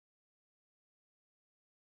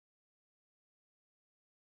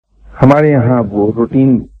ہمارے یہاں وہ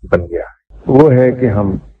روٹین بن گیا ہے، وہ ہے کہ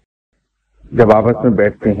ہم جب آپس میں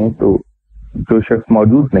بیٹھتے ہیں تو جو شخص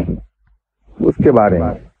موجود نہیں اس کے بارے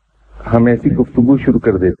میں ہم ایسی گفتگو شروع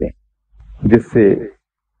کر دیتے ہیں جس سے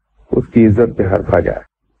اس کی عزت پہ حرف آ جائے،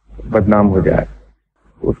 بدنام ہو جائے،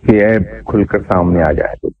 اس کے عیب کھل کر سامنے آ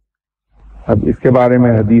جائے۔ اب اس کے بارے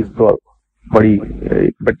میں حدیث تو بڑی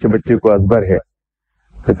بچے کو ازبر ہے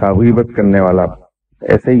کہ غیبت کرنے والا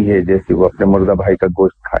ایسے ہی ہے جیسے وہ اپنے مردہ بھائی کا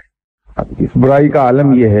گوشت کھائے۔ اب اس برائی کا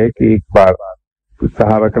عالم یہ ہے کہ ایک بار کچھ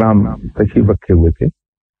صحابہ کرام تشریف رکھے ہوئے تھے،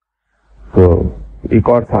 تو ایک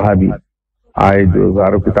اور صحابی آئے جو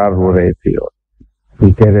زار و کتار ہو رہے تھے اور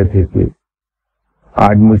یہ کہہ رہے تھے کہ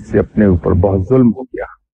آج مجھ سے اپنے اوپر بہت ظلم ہو گیا،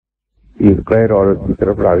 ایک غیر عورت کی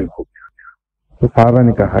طرف راغب ہو گیا۔ تو صحابہ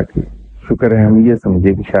نے کہا کہ شکر ہے ہم یہ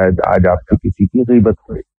سمجھے کہ شاید آج آپ کی کسی کی غیبت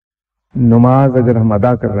ہوئے۔ نماز اگر ہم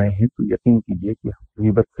ادا کر رہے ہیں تو یقین کیجئے کہ ہم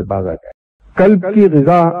غیبت سے باز آ جائیں۔ قلب کی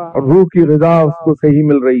غذا اور روح کی غذا اس کو صحیح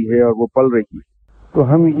مل رہی ہے اور وہ پل رہی ہے،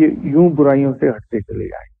 تو ہم یہ یوں برائیوں سے ہٹتے چلے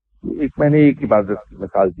جائیں۔ میں نے ایک عبادت کی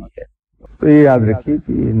مثال دی ہے، تو یہ یاد رکھیے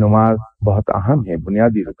کہ نماز بہت اہم ہے،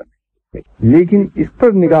 بنیادی رکن ہے، لیکن اس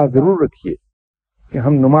پر نگاہ ضرور رکھیے کہ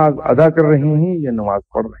ہم نماز ادا کر رہے ہیں یا نماز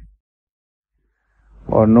پڑھ رہے ہیں،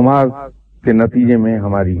 اور نماز کے نتیجے میں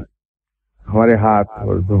ہمارے ہاتھ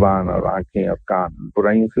اور زبان اور آنکھیں اور کان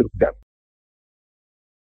برائیوں سے رک جاتے ہیں۔